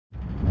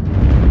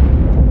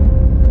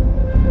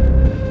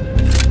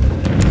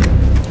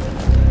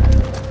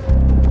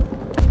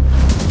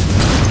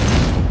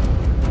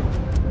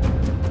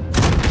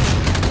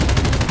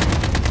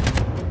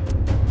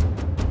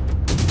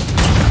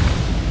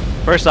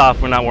First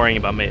off, we're not worrying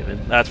about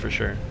Maven. That's for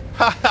sure.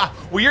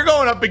 Well, you're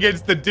going up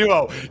against the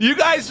duo. You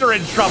guys are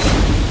in trouble.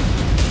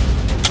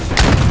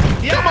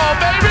 Yeah. Come on,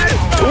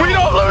 baby! We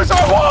don't lose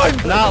our one!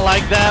 Not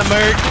like that,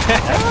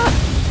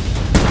 MerK.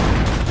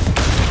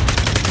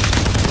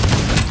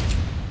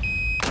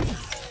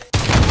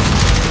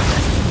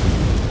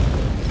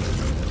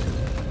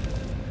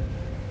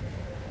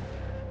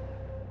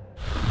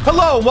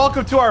 Hello and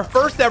welcome to our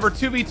first ever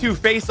 2v2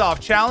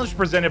 face-off challenge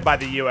presented by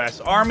the U.S.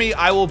 Army.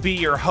 I will be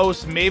your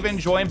host, Maven,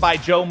 joined by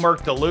Joe MerK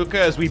DeLuca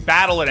as we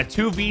battle in a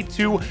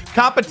 2v2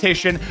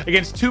 competition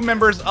against two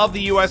members of the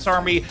U.S.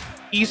 Army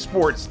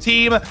Esports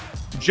Team.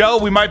 Joe,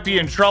 we might be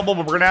in trouble,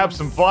 but we're gonna have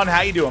some fun.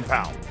 How you doing,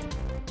 pal?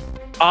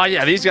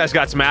 Yeah, these guys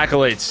got some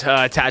accolades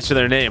attached to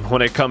their name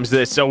when it comes to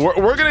this. So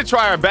we're gonna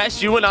try our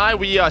best. You and I,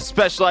 we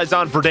specialize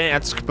on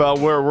Verdansk, but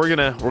we're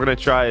gonna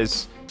try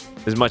as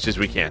much as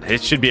we can.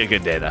 It should be a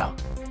good day, though.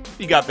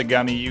 You got the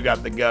gunny, you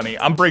got the gunny.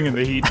 I'm bringing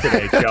the heat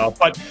today, Joe.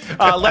 But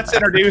let's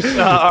introduce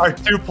our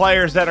two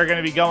players that are going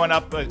to be going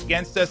up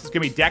against us. It's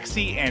going to be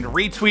Dexy and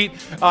Retweet.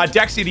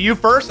 Dexy, to you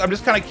first. I'm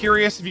just kind of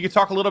curious if you could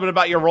talk a little bit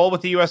about your role with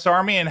the U.S.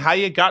 Army and how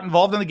you got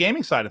involved in the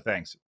gaming side of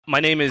things.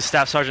 My name is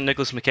Staff Sergeant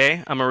Nicholas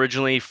McKay. I'm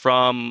originally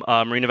from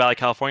Marina Valley,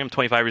 California. I'm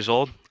 25 years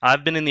old.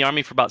 I've been in the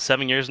Army for about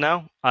 7 years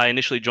now. I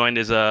initially joined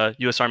as a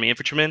U.S. Army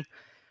infantryman.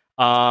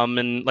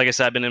 And like I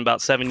said, I've been in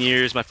about 7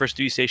 years. My first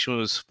duty station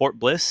was Fort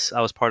Bliss.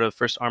 I was part of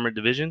 1st Armored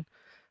Division.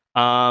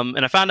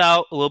 And I found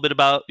out a little bit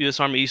about U.S.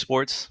 Army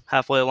Esports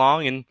halfway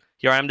along, and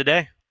here I am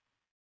today.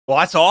 Well,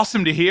 that's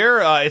awesome to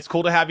hear. It's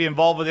cool to have you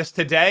involved with this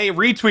today.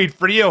 Retweet,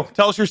 for you.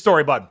 Tell us your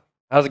story, bud.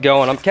 How's it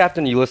going? I'm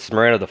Captain Ulysses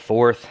Miranda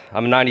IV.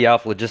 I'm a 90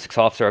 Alpha Logistics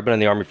Officer. I've been in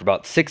the Army for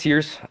about 6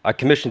 years. I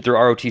commissioned through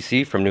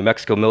ROTC from New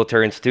Mexico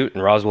Military Institute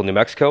in Roswell, New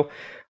Mexico.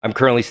 I'm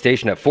currently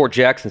stationed at Fort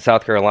Jackson,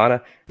 South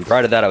Carolina, and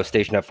prior to that, I was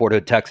stationed at Fort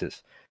Hood,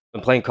 Texas. I've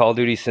been playing Call of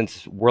Duty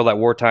since World at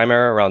Wartime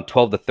era, around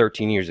 12 to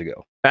 13 years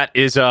ago. That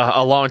is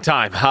a long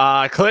time.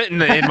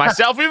 Clinton and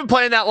myself, we've been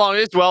playing that long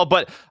as well.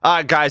 But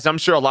guys, I'm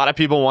sure a lot of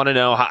people want to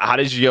know, how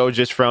did you go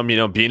just from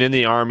being in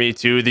the Army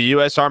to the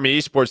U.S. Army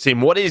Esports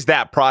Team? What is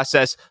that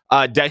process?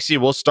 Dexy,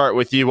 we'll start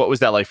with you. What was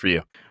that like for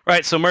you?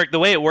 Right, so MerK, the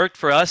way it worked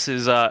for us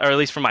is, or at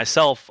least for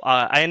myself,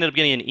 I ended up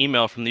getting an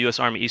email from the U.S.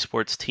 Army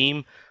Esports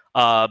Team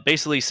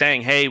basically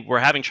saying, hey, we're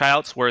having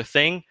tryouts, we're a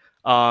thing,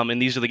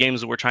 and these are the games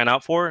that we're trying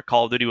out for.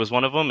 Call of Duty was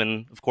one of them,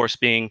 and of course,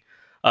 being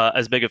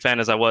as big a fan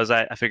as I was,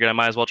 I figured I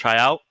might as well try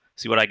out,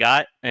 see what I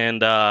got.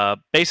 And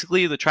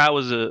basically, the tryout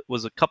was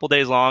a couple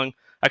days long.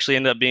 Actually,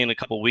 ended up being a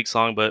couple weeks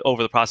long, but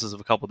over the process of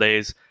a couple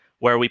days,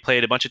 where we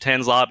played a bunch of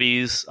tens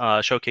lobbies,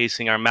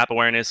 showcasing our map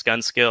awareness,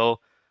 gun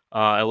skill,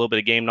 a little bit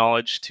of game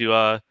knowledge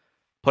to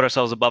put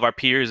ourselves above our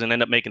peers and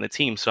end up making the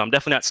team. So I'm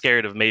definitely not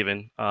scared of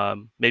Maven.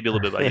 Maybe a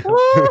little bit about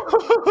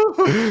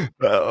you.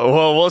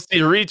 Well, we'll see.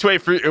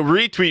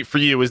 Retweet for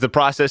you. Is the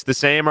process the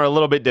same or a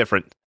little bit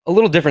different? A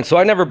little different. So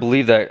I never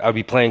believed that I'd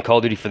be playing Call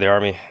of Duty for the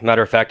Army.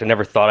 Matter of fact, I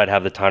never thought I'd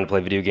have the time to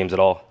play video games at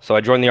all. So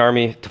I joined the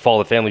Army to follow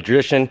the family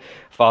tradition.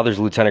 Father's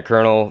a lieutenant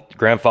colonel,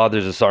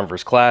 grandfather's a sergeant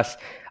first class.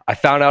 I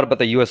found out about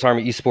the U.S.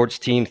 Army Esports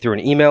Team through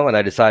an email, and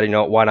I decided,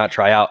 why not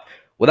try out?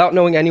 Without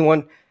knowing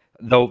anyone,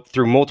 though,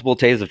 through multiple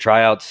days of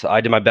tryouts,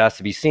 I did my best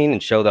to be seen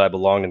and show that I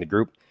belonged in the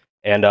group.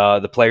 And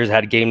the players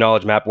had game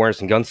knowledge, map awareness,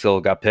 and gun skill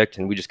got picked,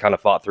 and we just kind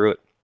of fought through it.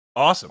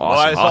 Awesome.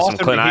 Awesome.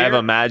 Clint, I have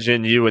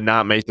imagined you would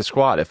not make the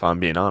squad, if I'm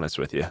being honest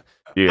with you.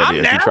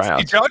 I'm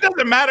nasty, Joe. It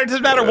doesn't matter. It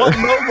doesn't matter what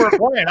mode we're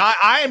playing.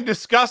 I am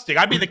disgusting.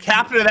 I'd be the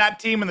captain of that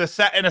team in a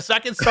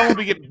second. Someone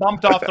would get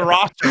bumped off the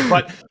roster.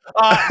 But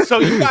so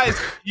you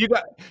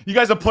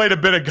guys have played a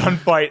bit of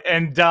Gunfight,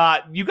 and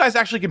you guys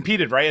actually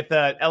competed, right, at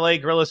the LA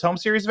Guerrillas Home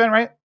Series event,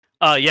 right?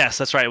 Yes,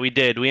 that's right. We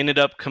did. We ended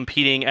up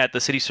competing at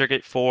the city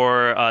circuit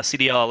for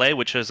CDL LA,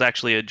 which is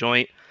actually a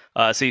joint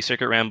city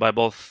circuit ran by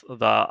both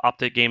the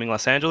Optic Gaming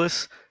Los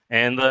Angeles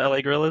and the LA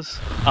Guerrillas.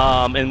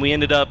 And we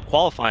ended up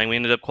qualifying. We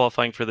ended up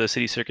qualifying for the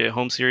city circuit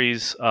home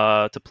series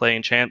to play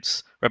in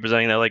champs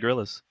representing the LA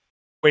Guerrillas.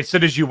 Wait, so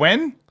did you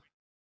win?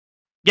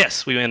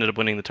 Yes, we ended up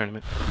winning the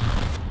tournament.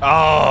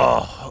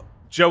 Oh,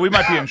 Joe, we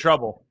might be in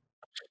trouble.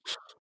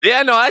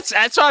 Yeah, no, that's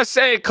what I was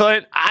saying,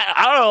 Clint.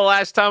 I don't know the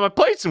last time I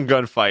played some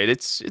Gunfight.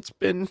 It's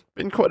been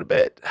quite a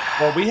bit.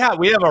 Well, we have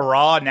a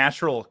raw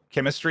natural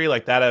chemistry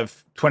like that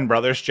of twin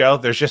brothers, Joe.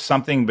 There's just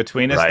something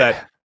between us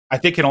that I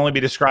think can only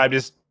be described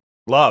as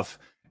love.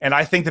 And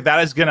I think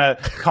that is going to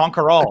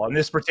conquer all in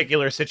this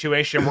particular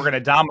situation. We're going to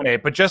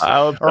dominate. But just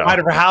a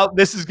reminder for how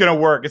this is going to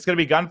work. It's going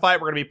to be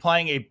Gunfight. We're going to be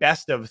playing a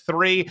best of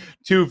 3,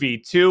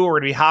 2v2. We're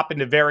going to be hopping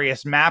to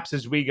various maps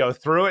as we go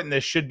through it. And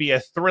this should be a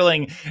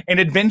thrilling and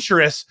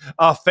adventurous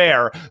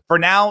affair. For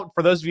now,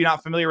 for those of you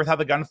not familiar with how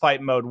the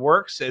Gunfight mode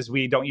works, as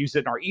we don't use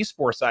it in our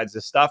esports sides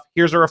of stuff,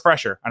 here's a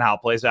refresher on how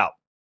it plays out.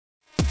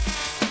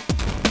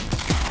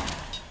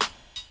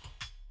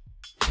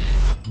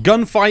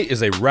 Gunfight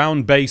is a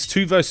round-based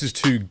 2 vs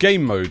 2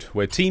 game mode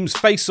where teams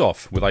face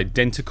off with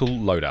identical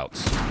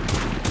loadouts.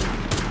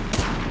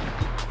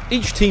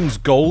 Each team's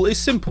goal is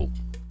simple: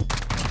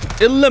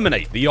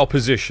 eliminate the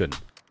opposition.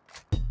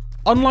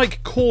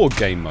 Unlike core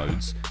game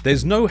modes,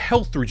 there's no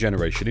health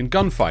regeneration in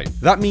Gunfight.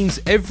 That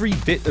means every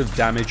bit of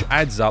damage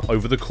adds up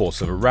over the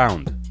course of a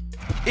round.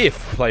 If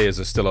players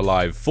are still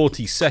alive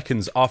 40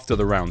 seconds after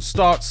the round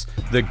starts,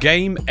 the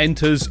game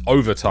enters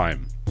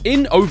overtime.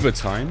 In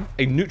overtime,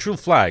 a neutral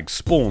flag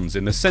spawns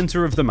in the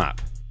center of the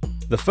map.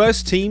 The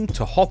first team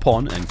to hop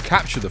on and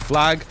capture the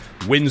flag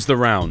wins the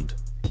round.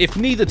 If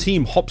neither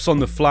team hops on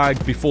the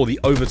flag before the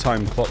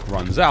overtime clock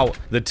runs out,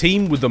 the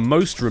team with the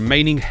most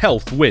remaining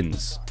health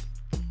wins.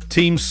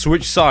 Teams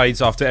switch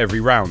sides after every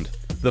round.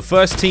 The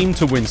first team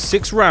to win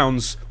 6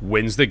 rounds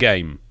wins the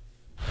game.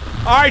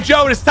 All right,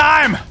 Joe, it's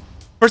time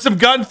for some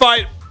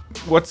gunfight.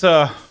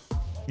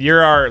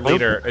 You're our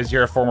leader, as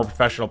you're a former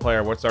professional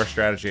player. What's our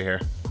strategy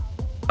here?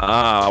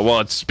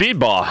 Well, it's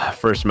speedball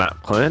first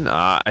map, Clint.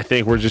 I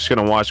think we're just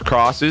gonna watch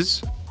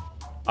crosses.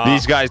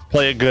 These guys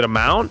play a good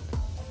amount.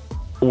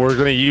 We're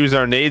gonna use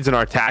our nades and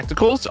our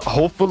tacticals.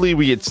 Hopefully,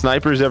 we get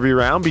snipers every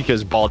round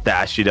because Balt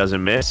Dashy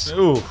doesn't miss.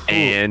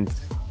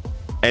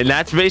 And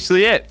that's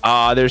basically it.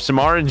 There's some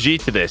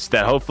RNG to this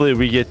that hopefully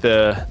we get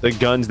the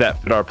guns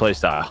that fit our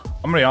playstyle.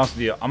 I'm gonna be honest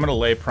with you. I'm gonna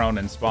lay prone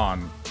and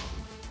spawn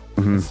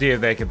and see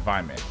if they can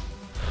find me.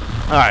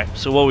 All right,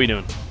 so what are we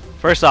doing?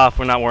 First off,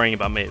 we're not worrying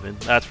about Maven.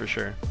 That's for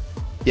sure.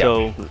 Yeah.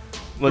 So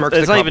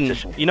it's not even.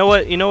 You know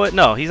what? You know what?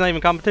 No, he's not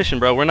even competition,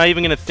 bro. We're not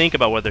even gonna think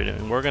about what they're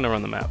doing. We're gonna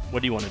run the map.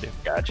 What do you want to do?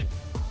 Gotcha.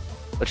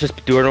 Let's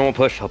just do a normal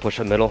push. I'll push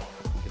the middle,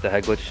 get the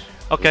head glitch.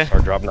 Okay. We'll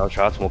start dropping down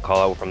shots, and we'll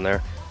call out from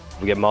there.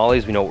 If we get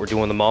mollies, we know what we're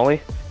doing with the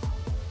molly.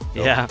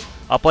 So, yeah,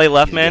 I'll play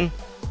left man.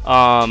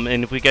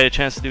 And if we get a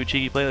chance to do a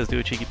cheeky play, let's do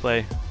a cheeky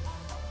play.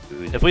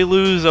 If we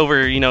lose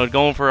over,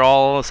 going for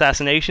all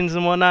assassinations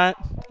and whatnot,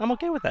 I'm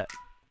okay with that.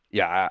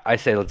 Yeah, I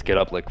say let's get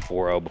up like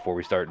 4-0 before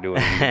we start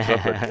doing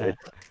stuff.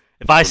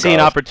 If I see an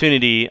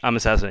opportunity, I'm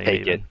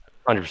assassinating. Take it,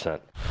 100%.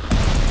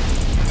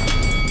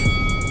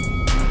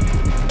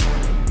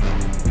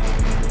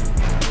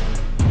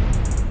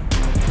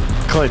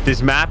 Clint,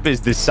 this map is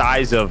the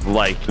size of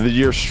like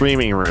your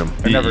streaming room.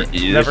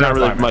 There's not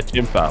really much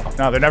info.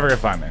 No, they're never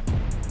gonna find me.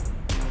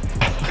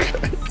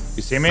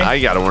 You see me? I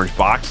got orange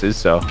boxes,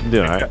 so I'm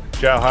doing all right.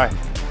 Joe, hi.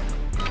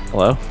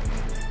 Hello.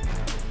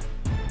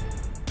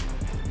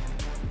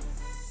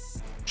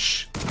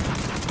 Shh.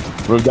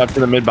 Moved up to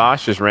the mid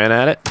box, just ran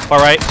at it. Far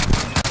right.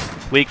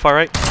 Weak, far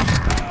right.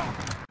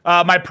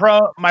 My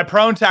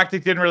prone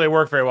tactic didn't really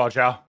work very well,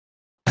 Joe.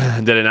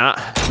 Did it not?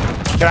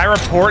 Can I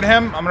report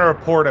him? I'm gonna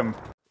report him.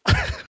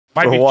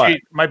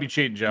 Might be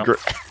cheating, Joe.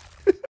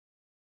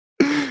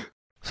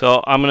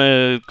 So I'm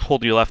gonna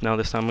hold you left now.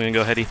 This time I'm gonna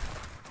go heady.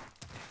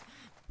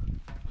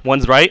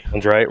 One's right.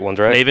 One's right.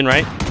 Maven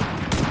right.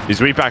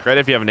 He's weak back right.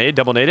 If you have a nade,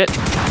 double nade it.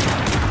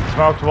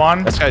 Smoked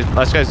one.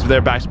 Last guy's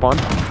there back spawn.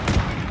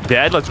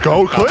 Dead. Let's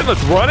go, Clint.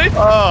 Let's run it.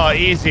 Oh,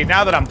 easy.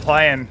 Now that I'm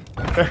playing,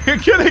 they're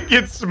gonna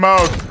get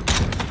smoked.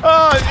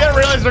 Oh, you gotta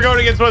realize they're going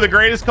against one of the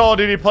greatest Call of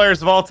Duty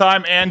players of all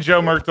time and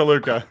Joe MerK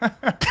DeLuca.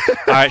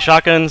 All right,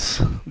 shotguns.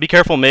 Be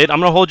careful mid. I'm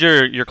gonna hold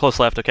your close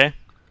left, okay?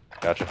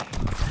 Gotcha.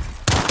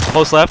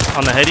 Close left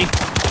on the heady.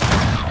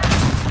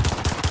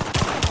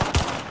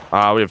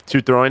 We have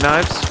 2 throwing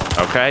knives.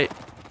 Okay.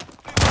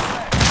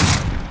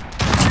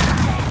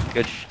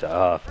 Good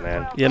stuff,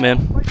 man. Yeah,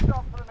 man.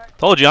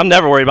 Told you, I'm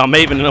never worried about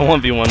Maven in a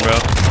 1v1, bro.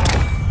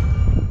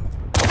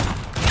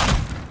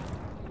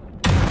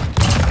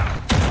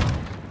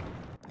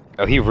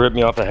 Oh, he ripped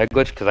me off the head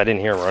glitch because I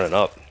didn't hear him running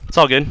up. It's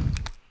all good.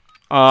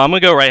 I'm gonna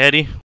go right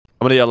heady.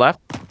 I'm gonna go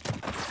left.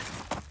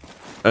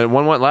 And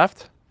one went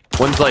left.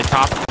 One's like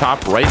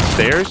top right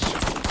stairs.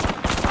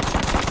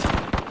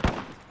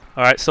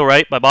 All right, still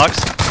right by box.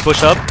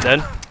 Push up,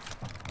 dead.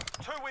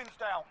 2 wins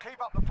down. Keep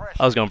up the pressure.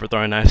 I was going for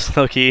throwing knives,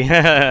 low key.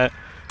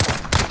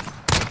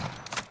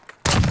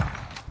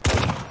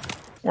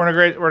 We're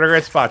in a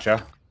great spot, Joe.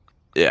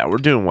 Yeah, we're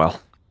doing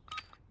well.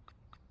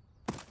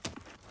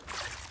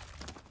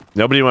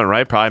 Nobody went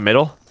right, probably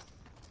middle.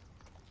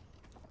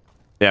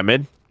 Yeah,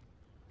 mid.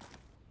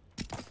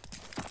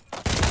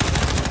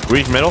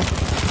 Weak middle.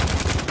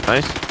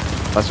 Nice.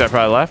 Last guy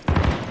probably left.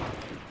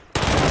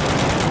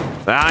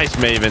 Nice,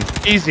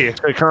 Maven. Easy.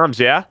 Good comms,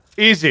 yeah?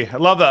 Easy. I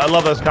love that. I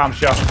love those comms,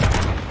 Joe.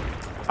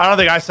 I don't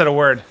think I said a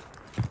word.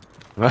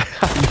 No,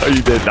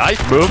 you did. Nice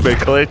movement,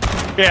 Clint.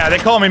 Yeah, they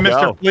call me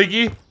Mr.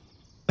 Fleeky.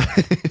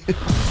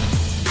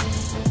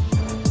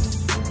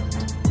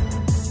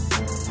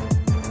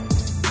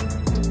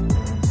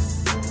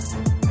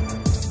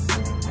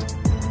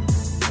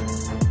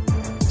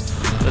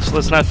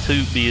 Let's not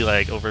be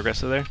like over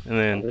aggressive there, and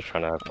then I'm just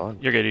trying to have fun.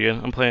 You're good.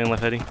 I'm playing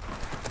left heady.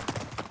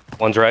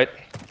 One's right.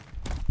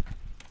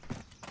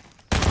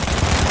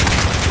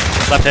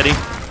 Left heady.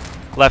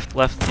 Left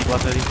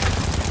heady.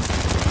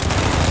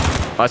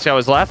 Last guy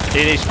was left.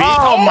 8 HP.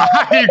 Oh my!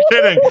 Are you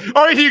kidding?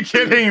 Are you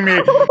kidding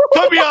me?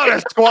 Put me on a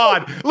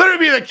squad. Literally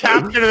be the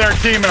captain of their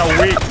team in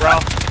a week, bro.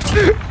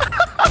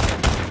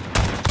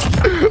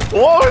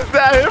 What was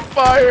that hip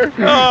fire?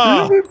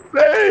 Oh,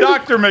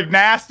 Dr.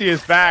 McNasty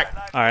is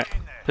back. All right,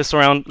 pistol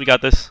round. We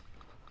got this.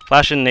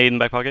 Flash and nade in the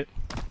back pocket.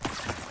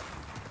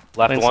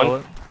 Left Playing one.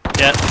 Solo.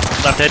 Yeah.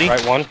 Left heady.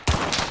 Right one.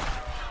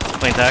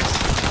 Playing tax.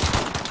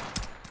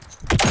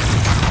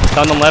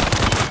 Stun them left.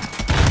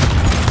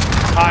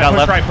 Push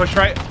left. right, push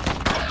right.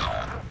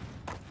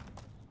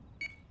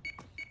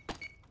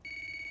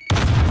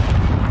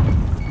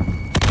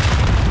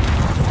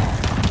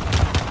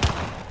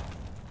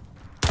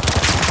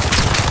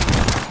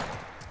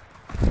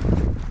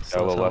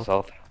 Got a little less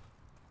health.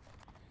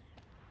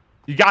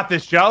 You got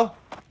this, Joe.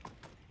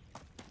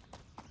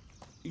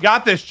 You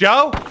got this,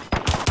 Joe.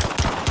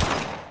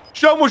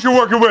 Show them what you're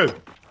working with.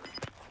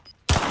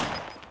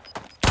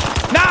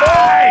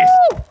 Nice!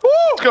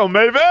 Let's go,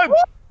 Maven.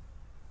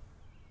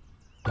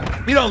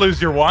 You don't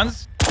lose your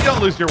ones. You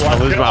don't lose your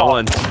ones. I lose my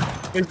ones.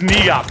 His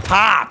knee got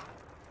popped.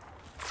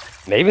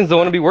 Maven's the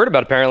one to be worried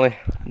about, apparently.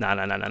 Nah.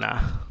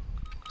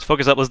 Let's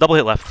focus up. Let's double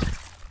hit left.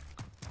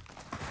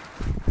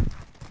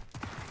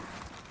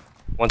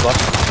 One's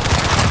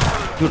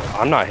left. Dude,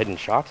 I'm not hitting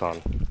shots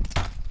on.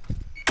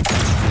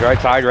 He's right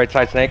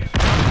side snake.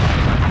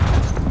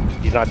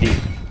 He's not deep.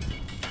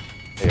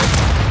 There you go.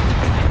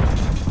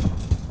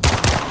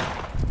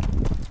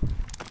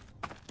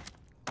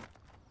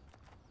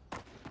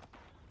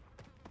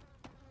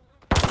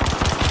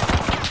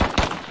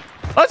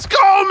 Let's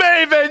go,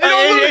 Maven! You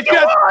don't lose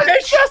your ones!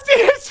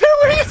 It's too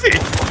easy.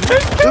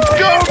 Let's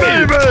go,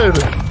 Maven!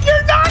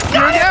 You're not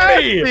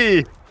getting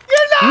me.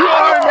 You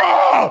are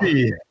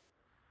nasty.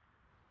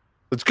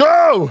 Let's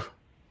go!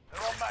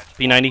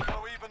 B90. You So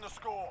even the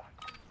score.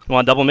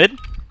 want double mid?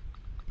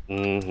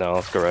 No,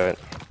 let's go right.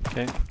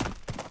 Okay.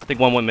 I think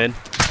one went mid.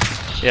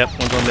 Yep,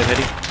 one's on mid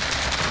hitty.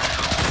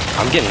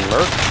 I'm getting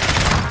MerK.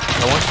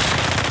 No one.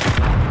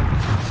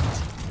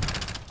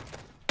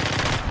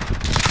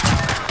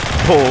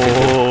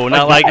 Oh,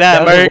 not like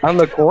that, MerK. On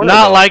the corner.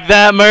 Not though. like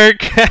that,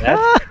 MerK.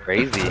 That's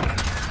crazy.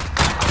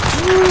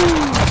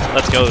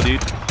 Let's go,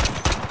 dude.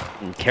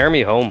 Carry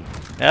me home.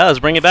 Yeah, let's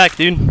bring it back,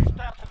 dude. Down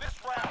to this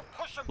round.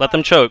 Push them Let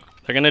them choke.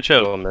 They're gonna Go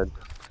choke. mid.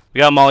 We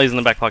got mollies in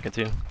the back pocket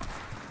too.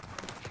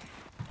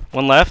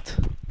 One left.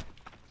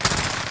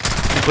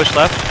 Two push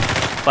left.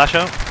 Flash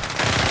out.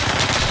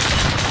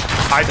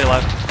 High, they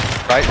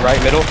left.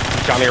 Right, middle.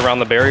 He shot me around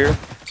the barrier.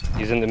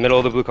 He's in the middle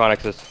of the blue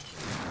connexus.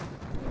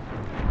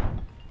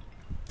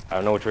 I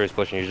don't know which way he's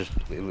pushing.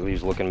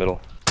 He's looking middle.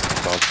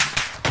 So.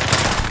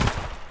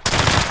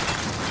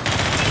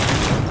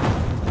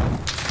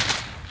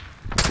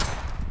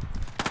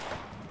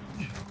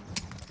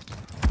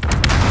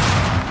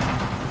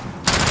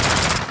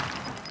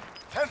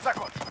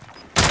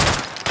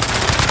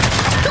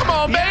 Come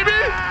on, baby!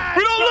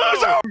 We don't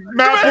lose our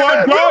Map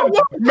one done.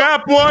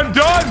 Map one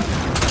done.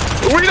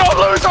 We don't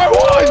lose our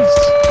ones!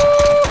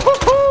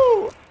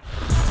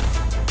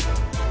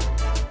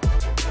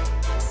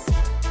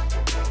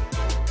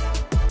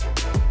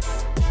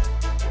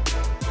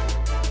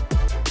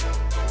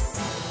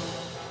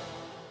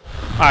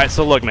 Alright,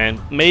 so look, man.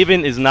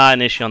 Maven is not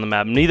an issue on the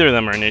map. Neither of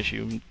them are an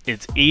issue.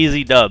 It's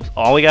easy dubs.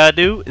 All we gotta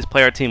do is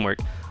play our teamwork.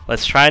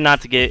 Let's try not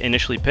to get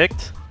initially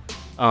picked.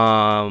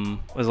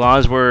 As long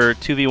as we're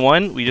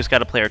 2v1, we just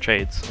gotta play our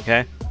trades,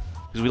 okay?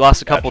 Because we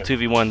lost a couple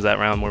 2v1s that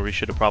round where we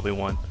should have probably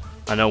won.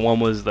 I know one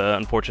was the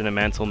unfortunate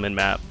mantle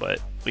mid-map, but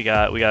we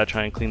gotta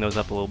try and clean those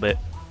up a little bit.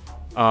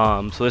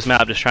 So this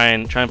map, just try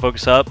and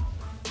focus up,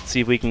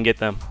 see if we can get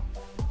them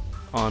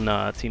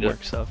on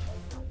teamwork stuff.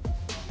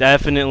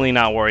 Definitely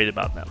not worried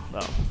about them,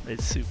 though.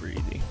 It's super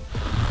easy.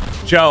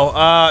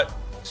 Joe,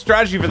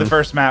 strategy for the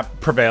first map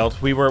prevailed.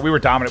 We were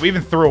dominant. We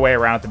even threw away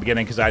around at the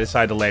beginning because I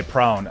decided to lay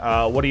prone.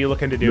 What are you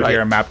looking to do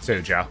here in map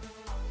 2, Joe?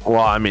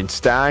 Well, I mean,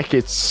 Stack,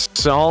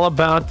 it's all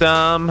about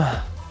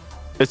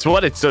it's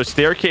those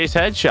staircase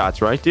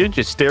headshots, right, dude?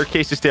 Just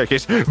staircase to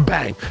staircase,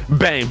 bang,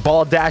 bang,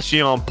 ball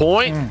dashing on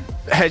point,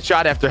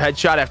 headshot after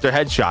headshot after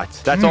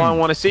headshot. That's all I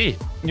want to see.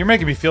 You're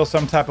making me feel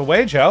some type of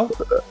way, Joe.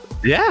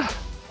 Yeah.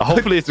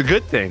 Hopefully it's a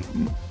good thing.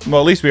 Well,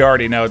 at least we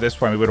already know at this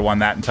point we would have won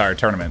that entire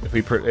tournament.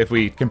 If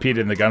we competed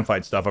in the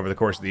gunfight stuff over the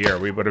course of the year,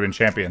 we would have been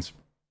champions.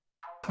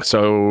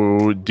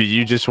 So, do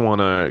you just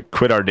want to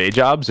quit our day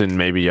jobs and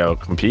maybe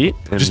compete?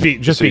 And Just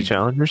be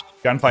challengers?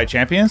 Gunfight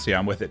champions? Yeah,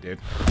 I'm with it, dude.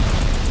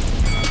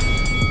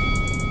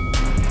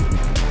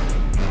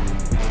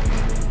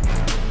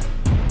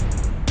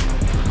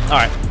 All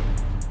right.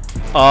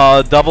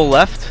 Double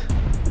left.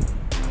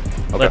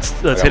 Okay.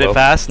 Let's hit it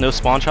fast. No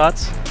spawn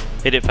shots.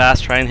 Hit it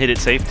fast. Try and hit it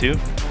safe too.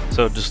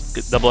 So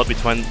just double up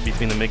between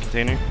the mid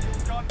container.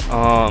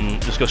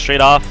 Just go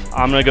straight off.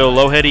 I'm gonna go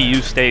low heady.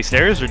 You stay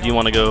stairs, or do you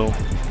want to go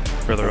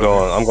further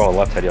over? I'm going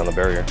left heady on the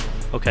barrier.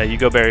 Okay, you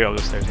go barrier. I'll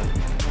go stairs then.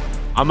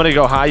 I'm gonna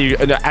go high.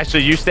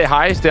 Actually, you stay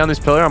high. Stay on this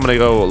pillar. I'm gonna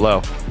go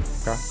low.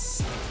 Okay.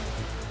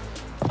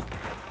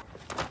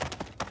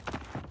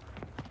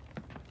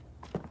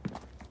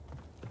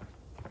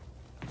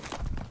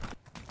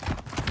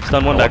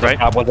 Stun one back right.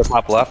 One's at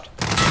top left.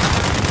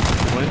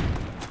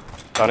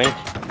 Stunning.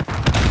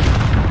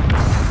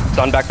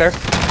 Stun back there.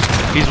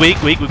 He's weak.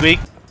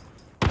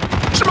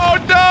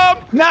 Smoked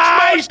up!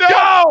 Nice, Joe!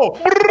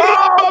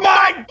 Oh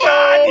my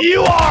God,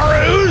 you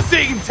are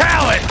oozing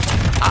talent!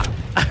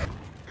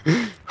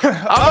 I'm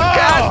a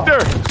caster!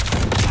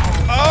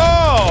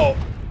 Oh!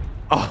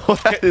 Oh,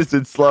 that is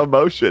in slow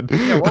motion.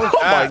 Yeah, what was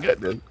Oh my that?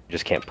 goodness. You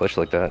just can't push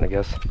like that, I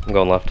guess. I'm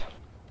going left.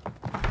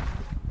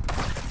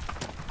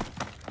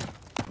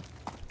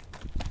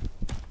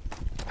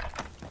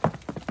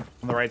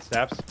 On the right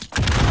steps.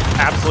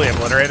 Absolutely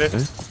obliterated.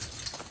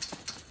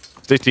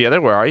 Stick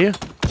together. Where are you?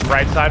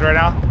 Right side right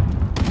now.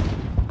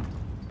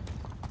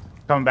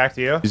 Coming back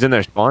to you. He's in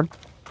there, spawn.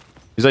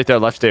 He's like there,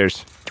 left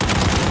stairs.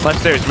 Left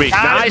stairs, weak.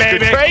 Got it, Nice,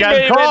 baby. good trade,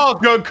 Good Maven. call.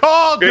 Good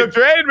call. Good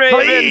trade,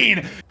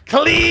 Maven.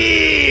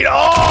 Clean.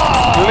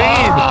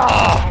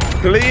 Oh.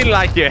 Clean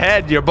like your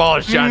head, your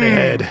balls shiny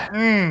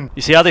head.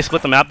 You see how they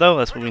split the map though?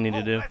 That's what we need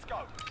to do.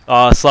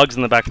 Slugs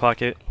in the back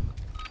pocket.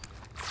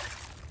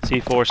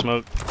 C4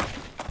 smoke.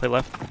 Play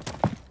left.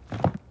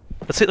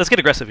 Let's get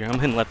aggressive here. I'm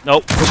hitting left.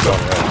 Nope.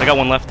 I got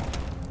one left.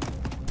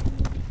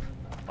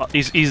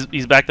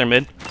 He's back there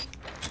mid.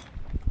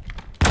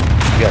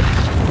 Yeah.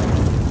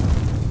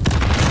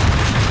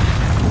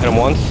 Hit him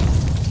once.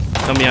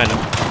 Come behind him.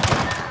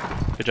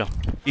 Good job.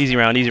 Easy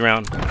round, easy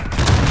round.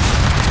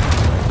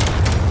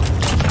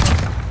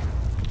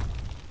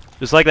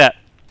 Just like that.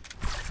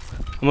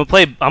 I'm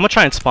gonna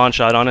try and spawn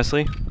shot,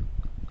 honestly.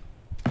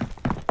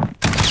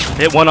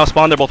 Hit one, I'll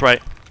spawn, they're both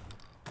right.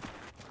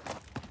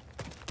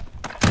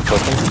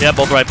 Yeah,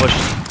 both right, push.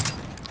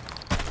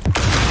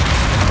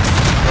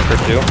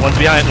 One's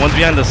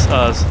behind the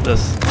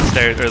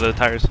stairs, or the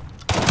tires.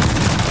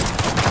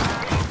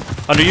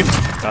 Under you.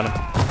 Got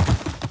him.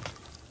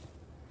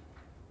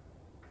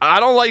 I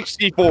don't like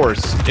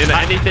C4s in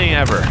anything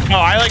ever. No,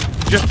 I like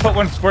just put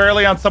one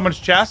squarely on someone's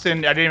chest,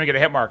 and I didn't even get a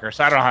hit marker,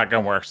 so I don't know how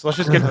it works. Let's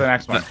just get to the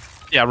next one.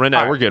 Yeah, right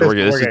now, we're good. We're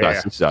good. This is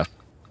us. This is us.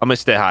 I'm going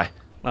to stay high.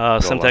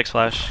 Semtex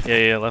flash.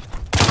 Yeah, left.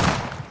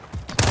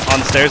 On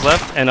the stairs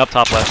left, and up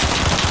top left.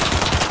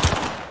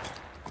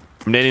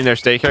 I'm nading their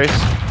staircase.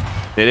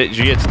 Did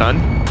you get stunned?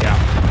 Yeah.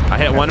 I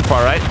hit one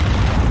far right.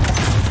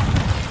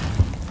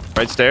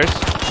 Right stairs.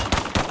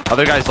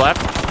 Other guy's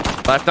left.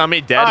 Left on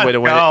me, dead. Way to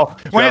win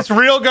it. When it's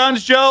real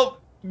guns, Joe,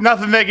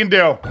 nothing they can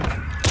do.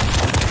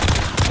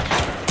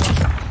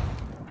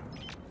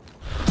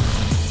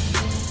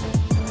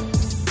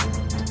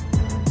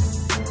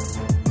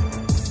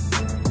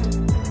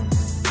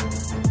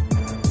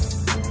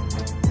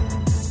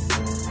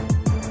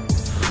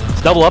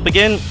 Let's double up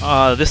again.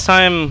 This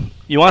time,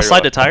 you want to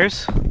slide the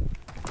tires?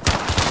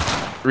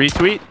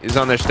 Retweet is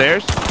on their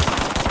stairs.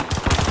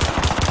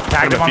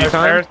 Tagged him on their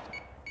stairs.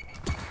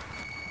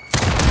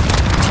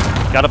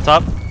 Got up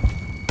top.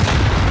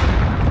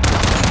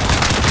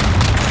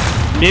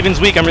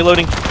 Maven's weak, I'm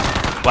reloading.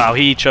 Wow,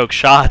 he choked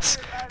shots.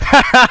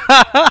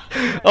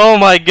 Oh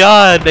my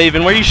god,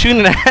 Maven, where are you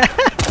shooting at?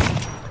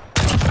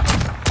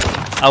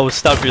 I was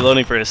stuck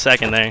reloading for a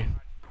second there.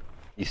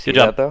 You see Good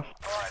job. that though?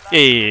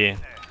 Yeah.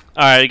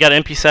 Alright, we got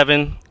an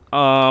MP7.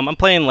 I'm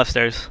playing left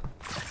stairs.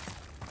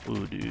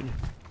 Ooh, dude.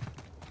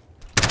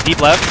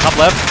 Deep left, top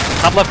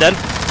left dead.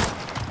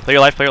 Play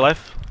your life, play your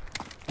life.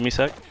 Give me a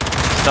sec.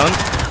 Stun.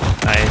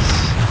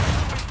 Nice.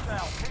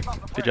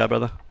 Good job,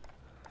 brother.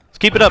 Let's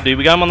keep it up, dude.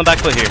 We got him on the back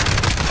foot here.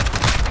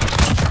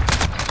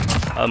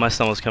 My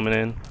stun was coming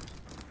in.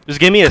 Just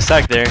give me a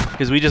sec there,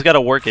 because we just got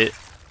to work it.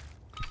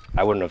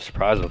 I wouldn't have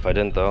surprised him if I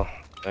didn't though.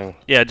 Dang.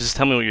 Yeah, just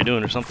tell me what you're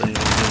doing or something.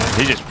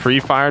 He just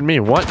pre-fired me.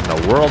 What in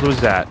the world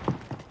was that?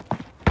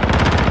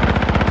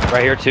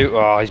 Right here too.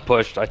 Oh, he's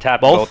pushed. I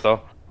tapped Both? both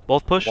though.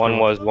 Both pushed? One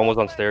was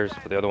on stairs,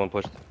 but the other one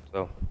pushed.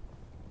 So.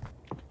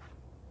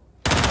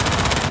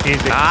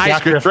 Easy.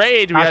 Nice, good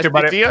trade. We got to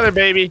stick together,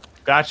 baby.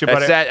 Got you,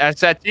 buddy.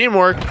 That's that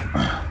teamwork.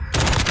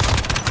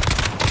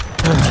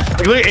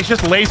 Look, it's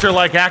just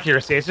laser-like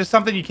accuracy. It's just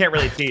something you can't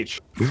really teach.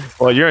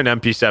 Well, you're an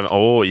MP7.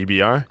 Oh,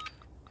 EBR.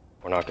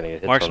 We're not gonna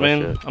get hit.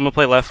 Marksman, I'm gonna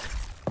play left.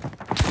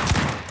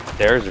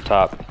 Stairs or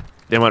top?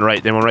 They went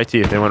right. They went right to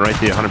you. They went right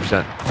to you,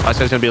 100%. Last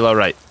guy's gonna be low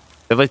right.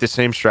 They have like the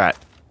same strat.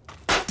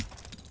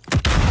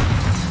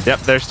 Yep,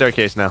 their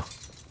staircase now.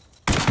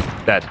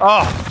 Dead.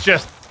 Oh,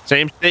 just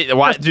same state.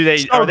 Why do they?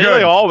 So are they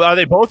like all? Are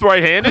they both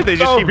right-handed? They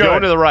just So keep good.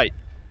 going to the right.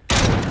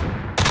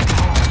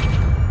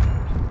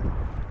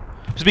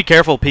 Just be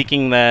careful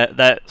peeking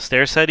that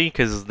stair setty,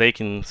 because they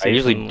can see. I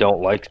usually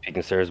don't like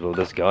peeking stairs, but with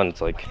this gun, it's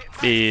like.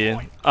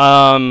 Yeah.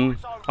 I'm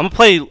gonna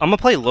play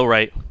low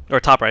right or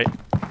top right.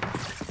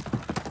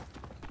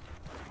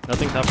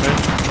 Nothing top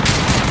right.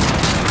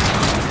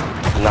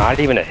 Not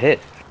even a hit.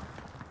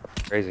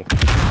 Crazy.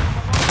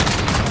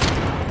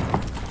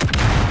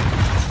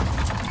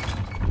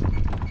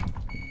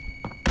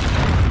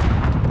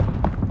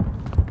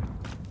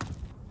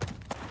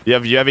 You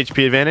have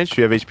HP advantage.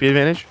 You have HP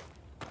advantage.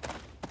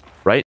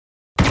 Right.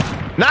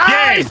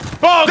 Nice.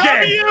 Ball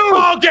game.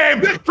 Ball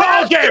game.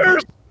 Ball game.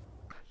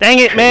 Dang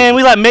it, man!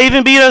 We let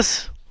Maven beat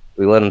us.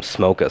 We let him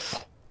smoke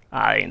us.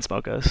 I ain't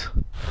smoke us.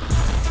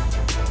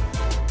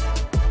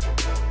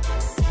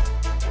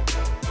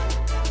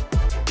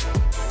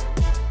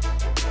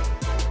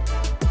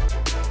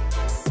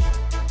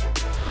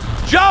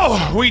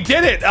 Joe, we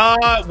did it.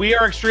 We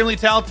are extremely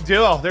talented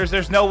duo.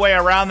 There's no way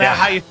around that. Yeah.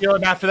 How you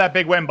feeling after that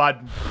big win,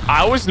 bud?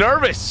 I was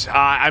nervous.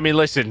 I mean,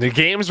 listen, the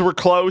games were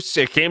close.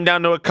 It came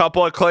down to a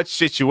couple of clutch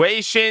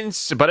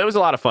situations, but it was a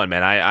lot of fun,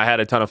 man. I had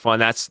a ton of fun.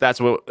 That's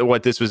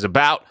what this was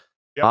about.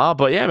 Yep.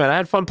 But yeah, man, I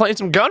had fun playing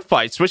some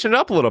gunfights, switching it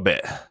up a little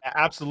bit.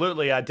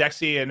 Absolutely.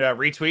 Dexy and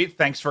Retweet,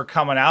 thanks for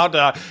coming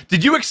out.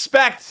 Did you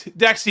expect,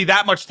 Dexy,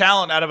 that much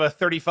talent out of a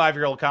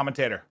 35-year-old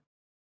commentator?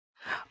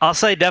 I'll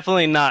say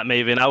definitely not,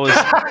 Maven. I was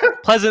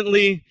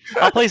pleasantly,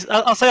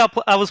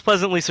 I was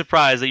pleasantly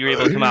surprised that you were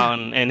able to come out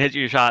and hit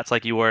your shots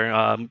like you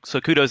were. So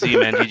kudos to you,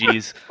 man.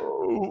 GG's.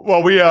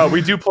 Well,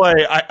 we do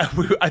play.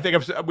 I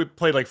think we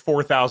played like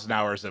 4,000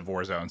 hours of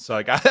Warzone. So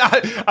like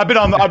I've been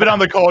on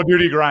the Call of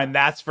Duty grind,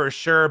 that's for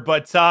sure.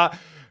 But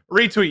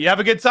Retweet, you have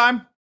a good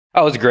time?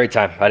 Oh, it was a great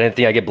time. I didn't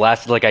think I'd get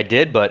blasted like I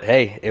did, but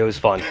hey, it was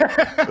fun.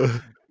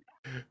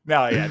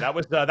 No, yeah, that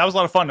was a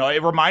lot of fun. No,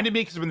 it reminded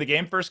me because when the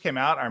game first came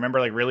out, I remember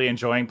like really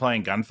enjoying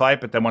playing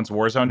Gunfight. But then once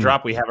Warzone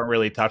dropped, we haven't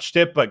really touched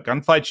it. But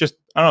Gunfight's just,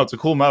 I don't know, it's a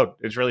cool mode.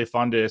 It's really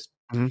fun to just,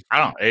 I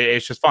don't know,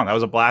 it's just fun. That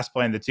was a blast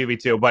playing the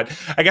 2v2. But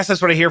I guess I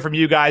just want to hear from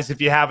you guys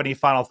if you have any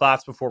final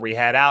thoughts before we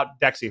head out.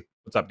 Dexy,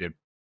 what's up, dude?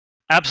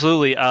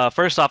 Absolutely.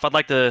 First off, I'd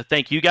like to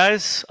thank you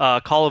guys,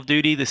 Call of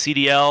Duty, the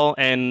CDL,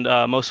 and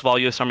most of all,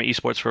 US Army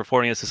Esports for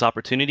affording us this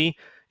opportunity.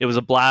 It was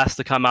a blast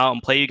to come out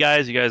and play you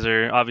guys. You guys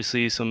are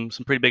obviously some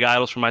pretty big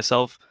idols for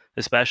myself,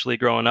 especially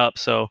growing up.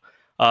 So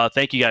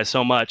thank you guys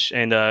so much,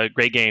 and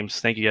great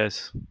games. Thank you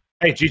guys.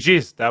 Hey,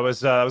 GG's. That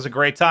was a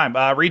great time.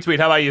 Retweet,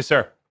 how about you,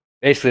 sir?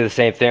 Basically the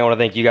same thing. I want to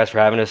thank you guys for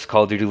having us,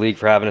 Call of Duty League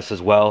for having us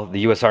as well, the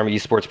US Army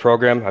Esports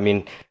program. I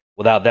mean,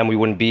 without them, we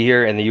wouldn't be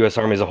here, and the US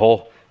Army as a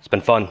whole. It's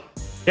been fun.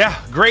 Yeah,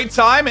 great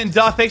time. And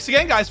thanks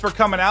again, guys, for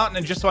coming out. And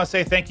I just want to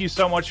say thank you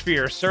so much for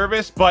your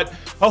service. But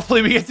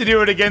hopefully we get to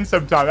do it again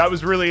sometime. That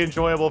was really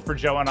enjoyable for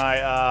Joe and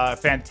I.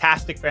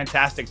 Fantastic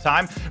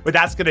time. But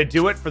that's going to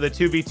do it for the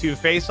 2v2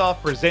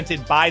 face-off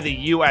presented by the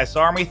U.S.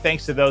 Army.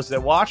 Thanks to those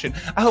that watch. And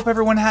I hope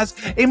everyone has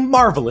a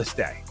marvelous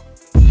day.